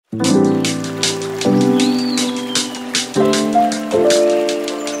One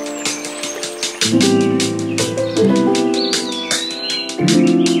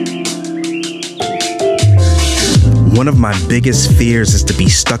of my biggest fears is to be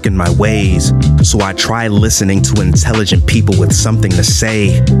stuck in my ways, so I try listening to intelligent people with something to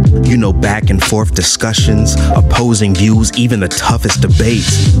say. You know, back and forth discussions, opposing views, even the toughest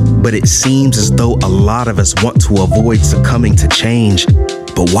debates. But it seems as though a lot of us want to avoid succumbing to change.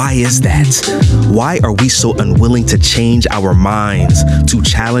 But why is that? Why are we so unwilling to change our minds, to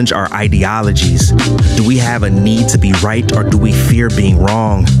challenge our ideologies? Do we have a need to be right, or do we fear being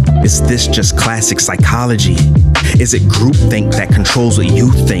wrong? Is this just classic psychology? Is it groupthink that controls what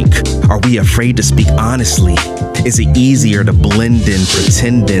you think? Are we afraid to speak honestly? Is it easier to blend in,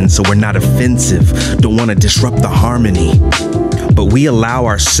 pretend in, so we're not offensive, don't want to disrupt the harmony? But we allow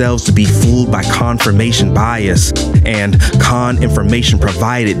ourselves to be fooled by confirmation bias and information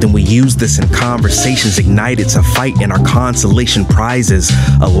provided. Then we use this in conversations ignited to fight in our consolation prizes,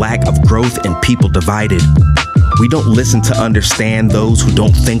 a lack of growth and people divided. We don't listen to understand those who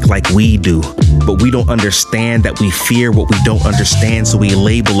don't think like we do, but we don't understand that we fear what we don't understand, so we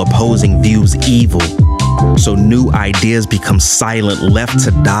label opposing views evil. So new ideas become silent, left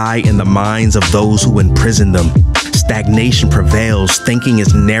to die in the minds of those who imprison them. Stagnation prevails, thinking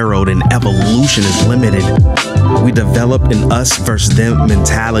is narrowed, and evolution is limited. We develop an us versus them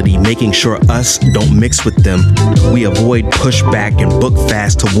mentality, making sure us don't mix with them. We avoid pushback and book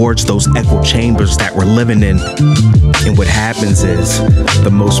fast towards those echo chambers that we're living in. And what happens is,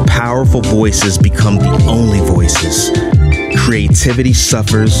 the most powerful voices become the only voices. Creativity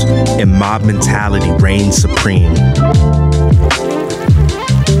suffers and mob mentality reigns supreme.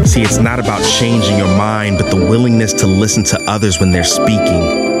 See, it's not about changing your mind, but the willingness to listen to others when they're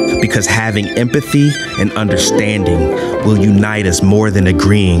speaking. Because having empathy and understanding will unite us more than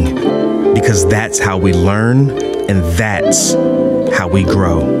agreeing. Because that's how we learn, and that's how we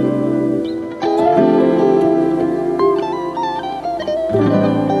grow.